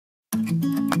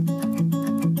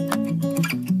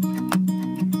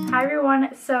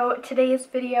everyone. So today's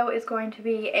video is going to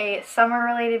be a summer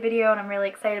related video and I'm really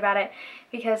excited about it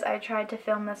because I tried to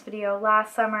film this video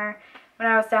last summer when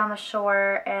I was down the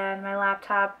shore and my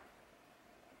laptop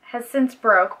has since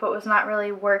broke but was not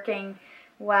really working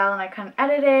well and I couldn't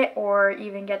edit it or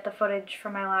even get the footage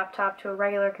from my laptop to a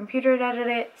regular computer to edit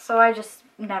it, so I just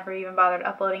never even bothered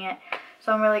uploading it.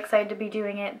 So I'm really excited to be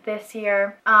doing it this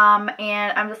year. And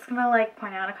I'm just gonna like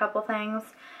point out a couple things.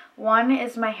 One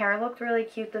is my hair looked really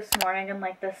cute this morning in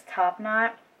like this top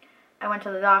knot. I went to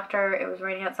the doctor, it was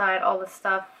raining outside, all this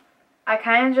stuff. I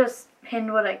kind of just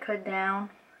pinned what I could down.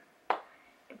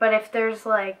 But if there's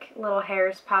like little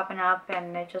hairs popping up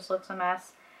and it just looks a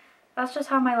mess, that's just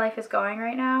how my life is going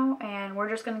right now and we're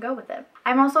just gonna go with it.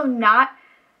 I'm also not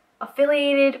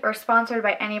affiliated or sponsored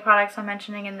by any products I'm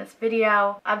mentioning in this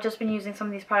video. I've just been using some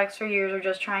of these products for years or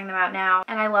just trying them out now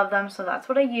and I love them, so that's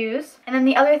what I use. And then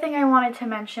the other thing I wanted to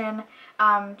mention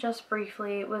just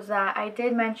briefly was that I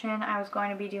did mention I was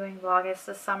going to be doing Vlogmas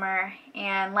this summer,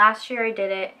 and last year I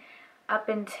did it up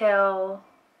until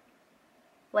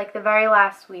like the very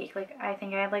last week. Like I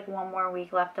think I had like one more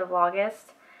week left of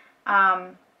August.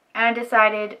 And I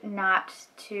decided not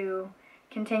to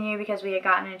continue because we had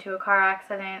gotten into a car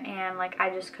accident and like I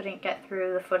just couldn't get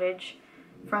through the footage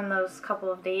from those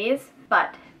couple of days.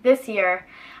 But this year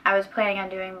I was planning on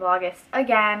doing Vlogmas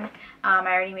again. I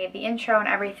already made the intro and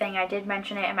everything. I did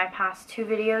mention it in my past 2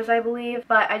 videos, I believe,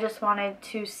 but I just wanted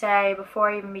to say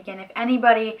before I even begin, if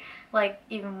anybody like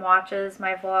even watches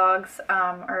my vlogs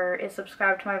or is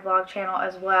subscribed to my vlog channel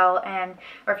as well, and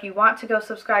or if you want to go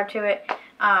subscribe to it,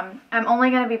 I'm only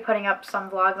going to be putting up some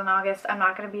vlogs in August. I'm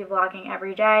not going to be vlogging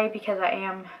every day because I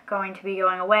am going to be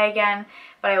going away again,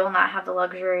 but I will not have the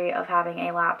luxury of having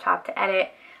a laptop to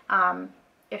edit.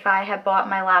 If I had bought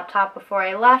my laptop before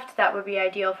I left, that would be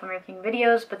ideal for making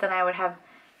videos, but then I would have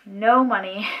no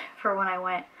money for when I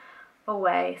went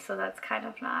away, so that's kind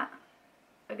of not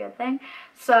a good thing.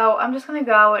 So I'm just gonna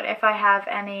go, and if I have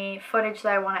any footage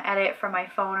that I want to edit from my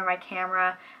phone or my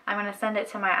camera, I'm gonna send it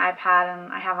to my iPad,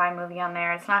 and I have iMovie on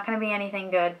there. It's not gonna be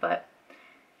anything good, but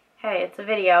hey, it's a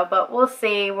video. But we'll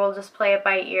see. We'll just play it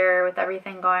by ear with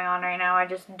everything going on right now. I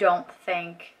just don't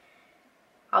think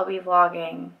I'll be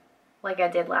vlogging like I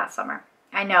did last summer.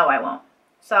 I know I won't.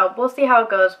 So we'll see how it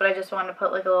goes, but I just wanted to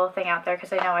put like a little thing out there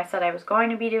because I know I said I was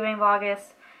going to be doing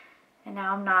Vlogmas and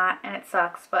now I'm not, and it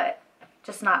sucks, but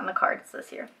just not in the cards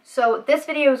this year. So this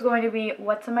video is going to be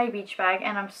what's in my beach bag,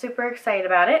 and I'm super excited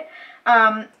about it.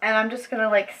 And I'm just gonna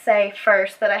like say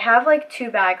first that I have like 2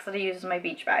 bags that I use as my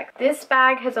beach bag. This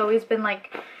bag has always been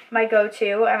like my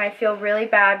go-to, and I feel really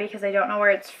bad because I don't know where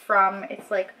it's from.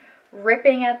 It's like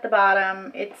ripping at the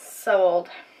bottom. It's so old,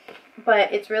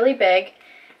 but it's really big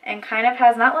and kind of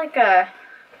has not like a,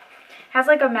 has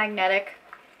like a magnetic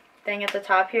thing at the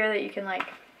top here that you can like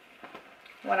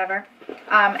whatever.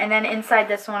 And then inside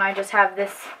this one I just have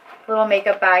this little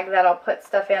makeup bag that I'll put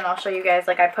stuff in. I'll show you guys,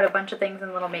 like I put a bunch of things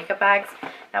in little makeup bags.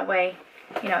 That way,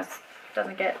 you know, it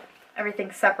doesn't get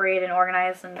everything separated and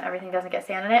organized and everything doesn't get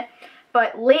sand in it.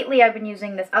 But lately I've been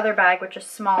using this other bag, which is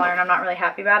smaller, and I'm not really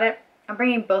happy about it. I'm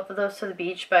bringing both of those to the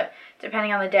beach, but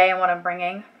depending on the day and what I'm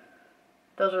bringing,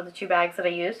 those are the 2 bags that I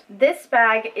use. This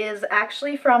bag is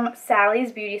actually from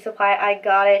Sally's Beauty Supply. I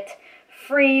got it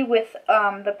free with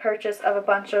the purchase of a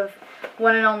bunch of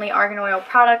One and Only Argan Oil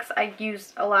products. I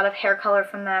use a lot of hair color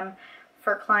from them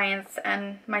for clients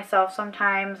and myself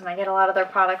sometimes, and I get a lot of their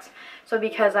products. So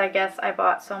because I guess I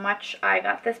bought so much, I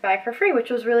got this bag for free, which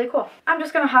was really cool. I'm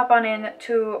just gonna hop on in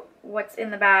to what's in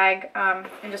the bag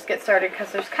and just get started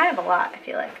because there's kind of a lot, I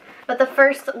feel like. But the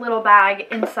first little bag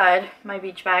inside my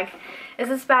beach bag is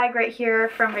this bag right here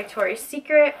from Victoria's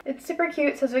Secret. It's super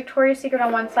cute. It says Victoria's Secret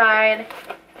on one side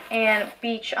and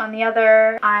beach on the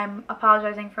other. I'm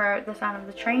apologizing for the sound of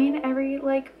the train every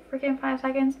like freaking 5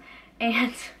 seconds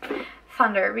and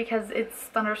thunder because it's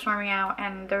thunderstorming out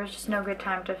and there was just no good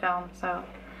time to film, so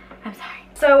I'm sorry.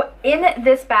 So in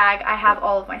this bag I have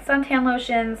all of my suntan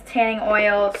lotions, tanning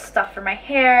oils, stuff for my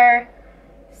hair,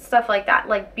 stuff like that,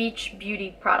 like beach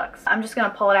beauty products. I'm just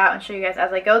gonna pull it out and show you guys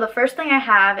as I go. The first thing I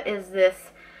have is this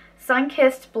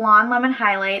Sun-Kissed Blonde Lemon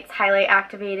Highlights Highlight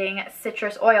Activating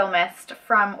Citrus Oil Mist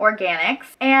from Organics.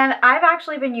 And I've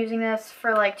actually been using this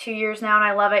for like 2 years now and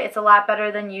I love it. It's a lot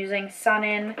better than using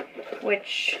Sun-In,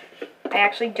 which I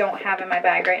actually don't have in my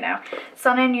bag right now.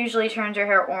 Sun-In usually turns your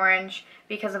hair orange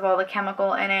because of all the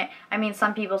chemical in it. I mean,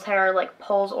 some people's hair like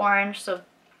pulls orange, so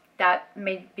that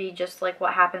may be just like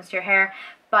what happens to your hair.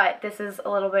 But this is a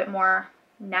little bit more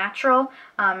natural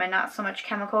and not so much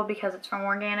chemical because it's from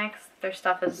Organics. Their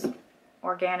stuff is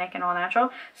organic and all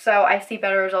natural, so I see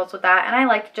better results with that, and I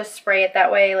like to just spray it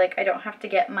that way. Like I don't have to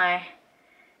get my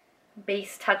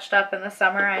base touched up in the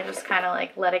summer. I just kind of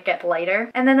like let it get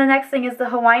lighter. And then the next thing is the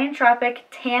Hawaiian Tropic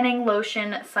Tanning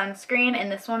Lotion Sunscreen,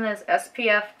 and this one is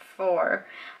SPF 4.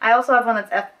 I also have one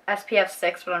that's SPF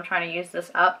 6, but I'm trying to use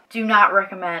this up. Do not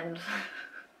recommend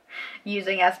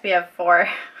using SPF 4.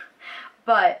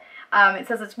 But it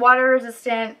says it's water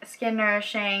resistant, skin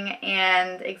nourishing,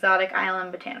 and exotic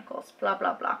island botanicals, blah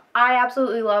blah blah. I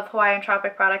absolutely love Hawaiian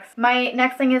Tropic products. My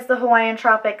next thing is the Hawaiian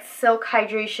Tropic Silk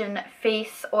Hydration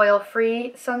Face Oil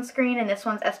Free Sunscreen, and this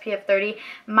one's SPF 30.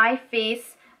 My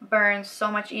face burns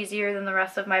so much easier than the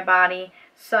rest of my body,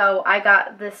 so I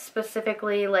got this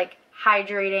specifically like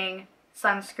hydrating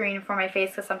sunscreen for my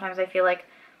face because sometimes I feel like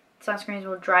sunscreens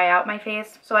will dry out my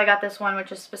face. So I got this one,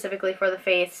 which is specifically for the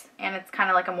face, and it's kind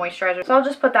of like a moisturizer. So I'll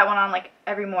just put that one on like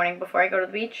every morning before I go to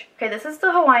the beach. Okay, this is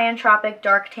the Hawaiian Tropic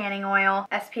Dark Tanning Oil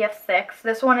SPF 6.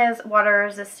 This one is water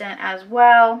resistant as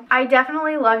well. I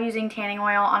definitely love using tanning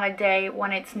oil on a day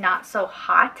when it's not so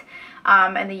hot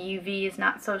and the UV is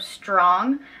not so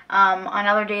strong. On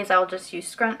other days I'll just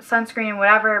use sunscreen and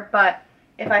whatever, but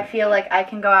if I feel like I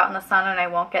can go out in the sun and I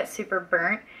won't get super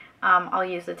burnt, I'll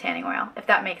use the tanning oil, if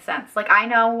that makes sense. Like, I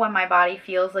know when my body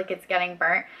feels like it's getting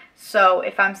burnt, so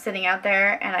if I'm sitting out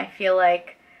there and I feel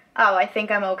like, oh, I think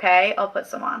I'm okay, I'll put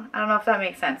some on. I don't know if that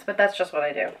makes sense, but that's just what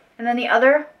I do. And then the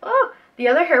other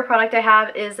hair product I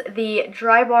have is the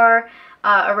Dry Bar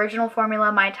Original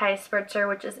Formula Mai Tai Spritzer,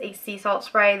 which is a sea salt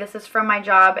spray. This is from my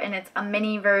job, and it's a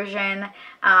mini version,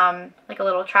 like a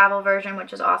little travel version,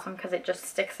 which is awesome because it just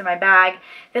sticks in my bag.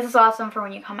 This is awesome for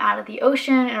when you come out of the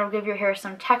ocean, and it'll give your hair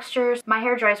some textures. My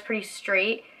hair dries pretty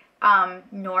straight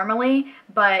normally,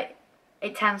 but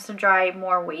it tends to dry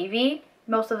more wavy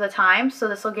most of the time, so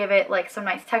this will give it like some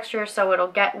nice texture, so it'll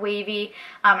get wavy,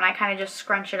 and I kind of just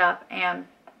scrunch it up and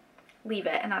leave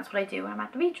it, and that's what I do when I'm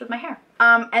at the beach with my hair.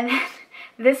 And then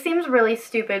this seems really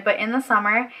stupid, but in the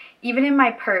summer, even in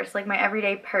my purse, like my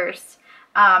everyday purse,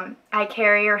 I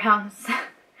carry around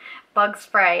bug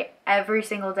spray every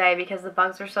single day because the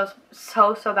bugs are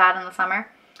so bad in the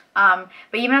summer. But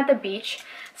even at the beach,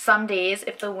 some days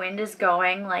if the wind is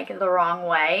going like the wrong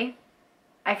way,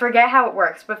 I forget how it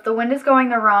works, but if the wind is going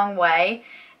the wrong way,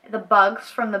 the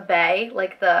bugs from the bay,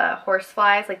 like the horse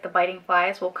flies, like the biting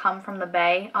flies, will come from the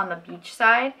bay on the beach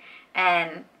side,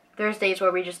 and there's days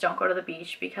where we just don't go to the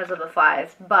beach because of the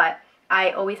flies, but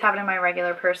I always have it in my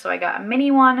regular purse, so I got a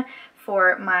mini one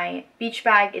for my beach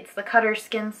bag. It's the Cutter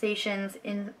Skin Stations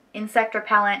Insect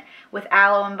Repellent with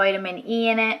aloe and vitamin E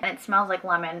in it, and it smells like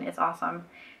lemon. It's awesome.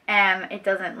 And it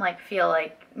doesn't like feel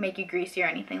like make you greasy or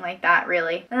anything like that,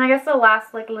 really. And I guess the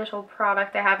last like little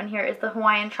product I have in here is the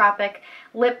Hawaiian Tropic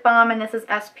Lip Balm, and this is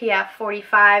SPF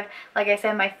 45. Like I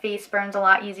said, my face burns a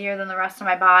lot easier than the rest of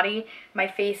my body. My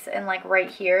face and like right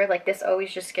here, like this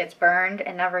always just gets burned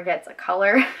and never gets a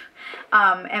color.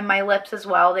 And my lips as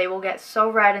well, they will get so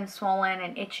red and swollen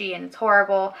and itchy, and it's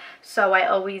horrible. So I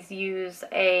always use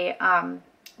a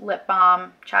lip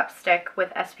balm chapstick with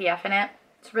SPF in it.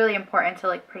 It's really important to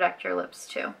like protect your lips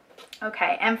too.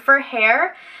 Okay, and for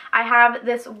hair, I have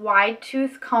this wide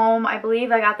tooth comb. I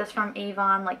believe I got this from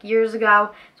Avon like years ago.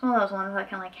 It's one of those ones that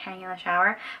can like hang in the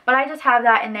shower. But I just have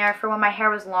that in there for when my hair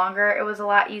was longer. It was a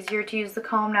lot easier to use the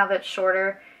comb. Now that it's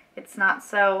shorter, it's not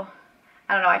so,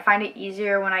 I don't know, I find it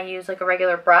easier when I use like a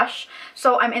regular brush.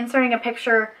 So I'm inserting a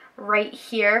picture right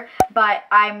here, but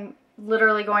I'm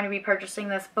literally going to be purchasing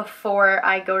this before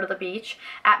I go to the beach.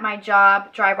 At my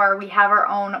job, Dry Bar, we have our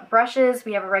own brushes.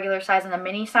 We have a regular size and a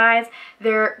mini size.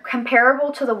 They're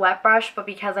comparable to the wet brush, but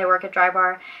because I work at Dry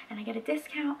Bar and I get a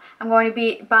discount, I'm going to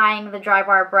be buying the Dry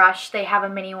Bar brush. They have a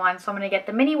mini one, so I'm going to get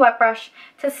the mini wet brush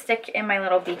to stick in my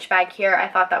little beach bag here. I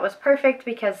thought that was perfect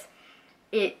because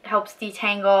it helps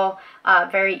detangle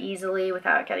very easily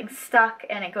without getting stuck,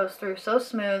 and it goes through so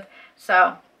smooth.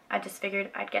 So I just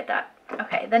figured I'd get that.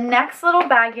 Okay, the next little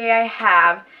baggie I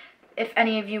have, if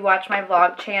any of you watch my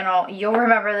vlog channel, you'll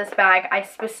remember this bag. I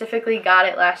specifically got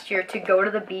it last year to go to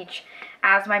the beach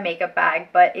as my makeup bag,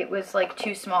 but it was like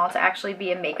too small to actually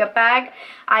be a makeup bag.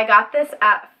 I got this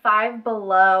at Five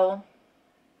Below,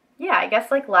 yeah, I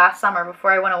guess like last summer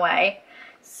before I went away.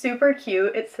 Super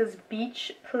cute. It says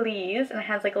beach please, and it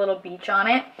has like a little beach on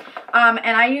it.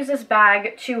 And I use this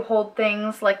bag to hold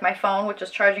things like my phone, which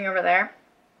is charging over there,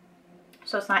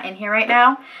 so it's not in here right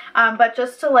now, but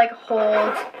just to like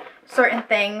hold certain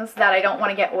things that I don't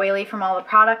want to get oily from all the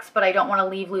products, but I don't want to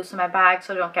leave loose in my bag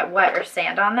so I don't get wet or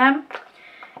sand on them.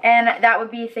 And that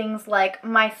would be things like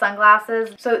my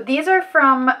sunglasses. So these are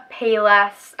from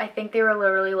Payless. I think they were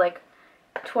literally like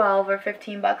 12 or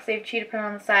 15 bucks. They have cheetah print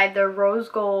on the side. They're rose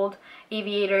gold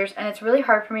aviators, and it's really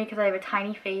hard for me because I have a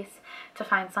tiny face to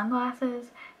find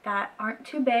sunglasses that aren't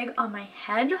too big on my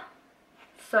head.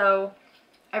 So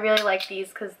I really like these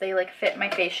because they like fit my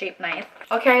face shape nice.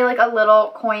 I'll carry like a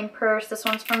little coin purse. This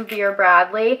one's from Vera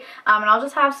Bradley. And I'll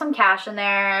just have some cash in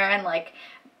there and like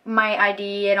my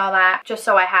ID and all that, just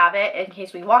so I have it in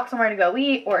case we walk somewhere to go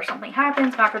eat or something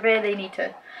happens. God forbid they need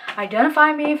to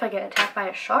identify me if I get attacked by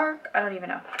a shark. I don't even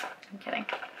know. I'm kidding.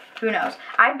 Who knows?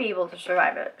 I'd be able to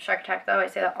survive a shark attack though. I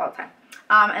say that all the time.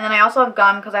 And then I also have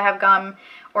gum because I have gum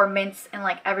or mints in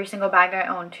like every single bag I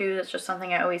own too. That's just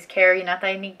something I always carry. Not that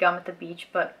I need gum at the beach,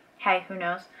 but hey, who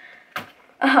knows?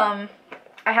 I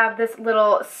have this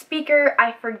little speaker.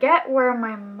 I forget where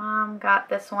my mom got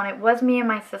this one. It was me and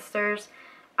my sisters.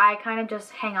 I kind of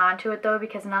just hang on to it though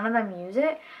because none of them use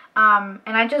it. And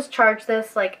I just charge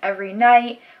this like every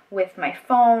night with my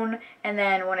phone, and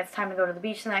then when it's time to go to the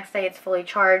beach the next day, it's fully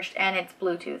charged and it's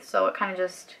Bluetooth, so it kind of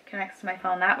just connects to my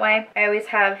phone that way. I always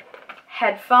have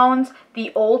headphones,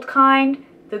 the old kind,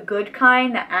 the good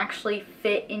kind that actually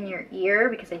fit in your ear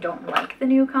because I don't like the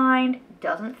new kind. It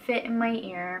doesn't fit in my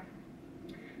ear,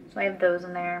 so I have those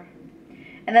in there.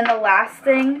 And then the last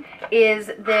thing is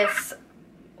this,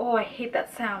 oh, I hate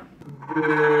that sound.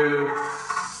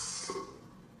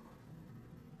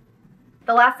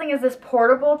 The last thing is this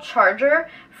portable charger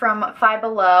from Five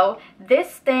Below. This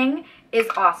thing is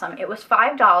awesome. It was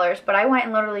 $5, but I went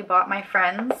and literally bought my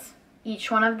friends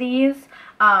each one of these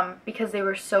because they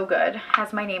were so good. It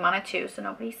has my name on it too, so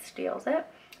nobody steals it.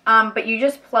 But you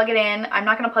just plug it in. I'm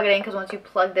not going to plug it in because once you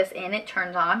plug this in, it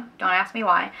turns on. Don't ask me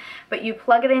why. But you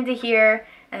plug it into here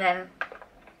and then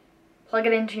plug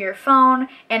it into your phone,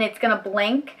 and it's gonna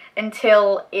blink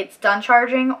until it's done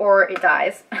charging or it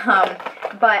dies.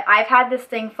 But I've had this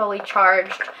thing fully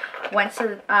charged. Went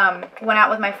out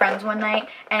with my friends one night,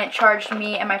 and it charged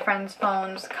me and my friends'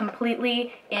 phones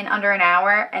completely in under an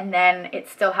hour, and then it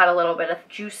still had a little bit of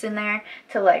juice in there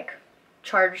to like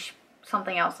charge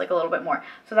something else like a little bit more.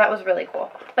 So that was really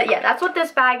cool. But yeah, that's what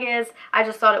this bag is. I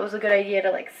just thought it was a good idea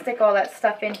to like stick all that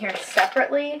stuff in here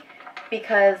separately,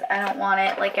 because I don't want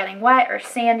it like getting wet or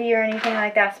sandy or anything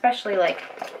like that, especially like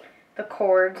the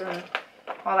cords and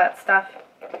all that stuff.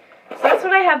 So that's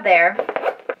what I have there.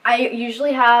 I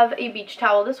usually have a beach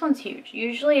towel. This one's huge.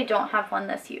 Usually I don't have one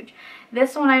this huge.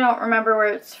 This one I don't remember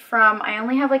where it's from. I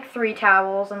only have like 3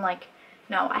 towels and like,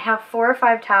 no, I have 4 or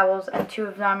 5 towels and 2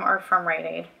 of them are from Rite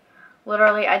Aid.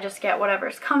 Literally, I just get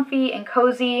whatever's comfy and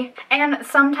cozy. And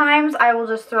sometimes I will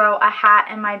just throw a hat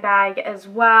in my bag as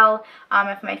well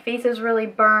if my face is really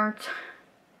burnt,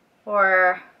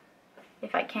 or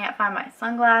if I can't find my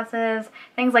sunglasses,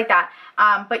 things like that.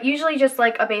 But usually just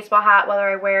like a baseball hat, whether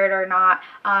I wear it or not.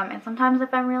 And sometimes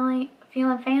if I'm really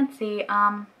feeling fancy,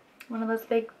 one of those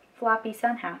big floppy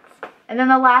sun hats. And then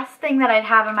the last thing that I'd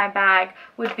have in my bag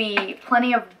would be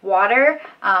plenty of water,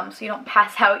 so you don't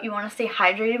pass out. You want to stay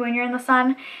hydrated when you're in the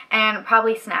sun, and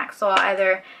probably snacks. So I'll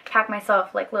either pack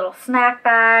myself like little snack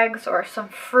bags or some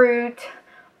fruit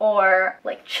or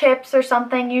like chips or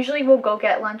something. Usually we'll go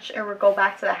get lunch, or we'll go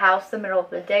back to the house the middle of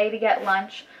the day to get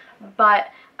lunch, but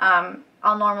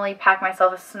I'll normally pack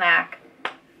myself a snack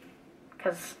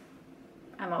because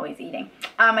I'm always eating.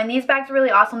 And these bags are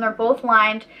really awesome. They're both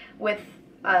lined with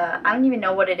I don't even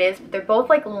know what it is, but they're both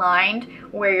like lined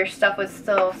where your stuff would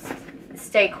still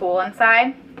stay cool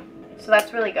inside. So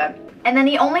that's really good. And then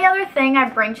the only other thing I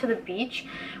bring to the beach,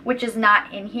 which is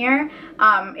not in here,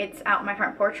 it's out on my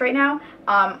front porch right now,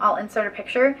 I'll insert a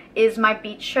picture, is my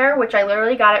beach chair, which I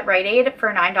literally got at Rite Aid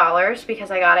for $9 because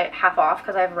I got it half off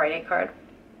because I have a Rite Aid card.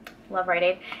 Love Rite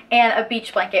Aid. And a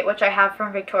beach blanket, which I have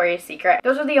from Victoria's Secret.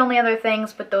 Those are the only other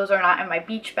things, but those are not in my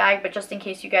beach bag. But just in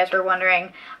case you guys were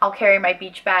wondering, I'll carry my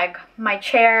beach bag, my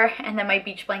chair, and then my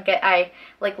beach blanket I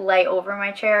like lay over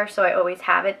my chair, so I always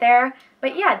have it there.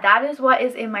 But yeah, that is what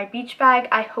is in my beach bag.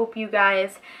 I hope you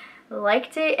guys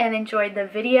liked it and enjoyed the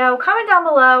video. Comment down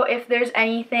below if there's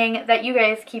anything that you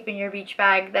guys keep in your beach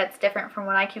bag that's different from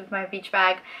what I keep in my beach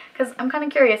bag, because I'm kind of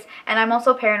curious. And I'm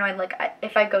also paranoid, like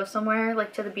if I go somewhere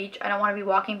like to the beach, I don't want to be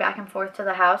walking back and forth to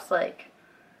the house like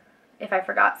if I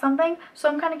forgot something. So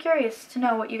I'm kind of curious to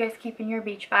know what you guys keep in your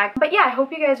beach bag. But yeah, I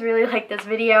hope you guys really liked this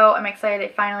video. I'm excited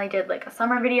I finally did like a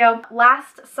summer video.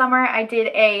 Last summer I did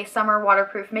a summer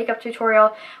waterproof makeup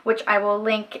tutorial, which I will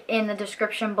link in the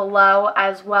description below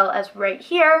as well as right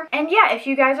here. And yeah, if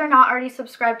you guys are not already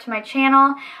subscribed to my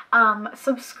channel,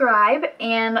 subscribe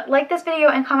and like this video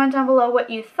and comment down below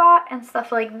what you thought and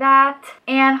stuff like that.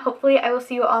 And hopefully I will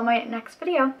see you all in my next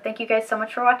video. Thank you guys so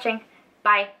much for watching.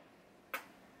 Bye.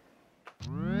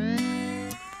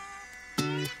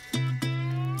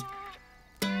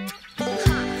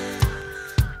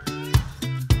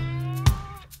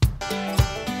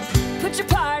 Put your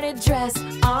party dress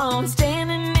on,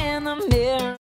 standing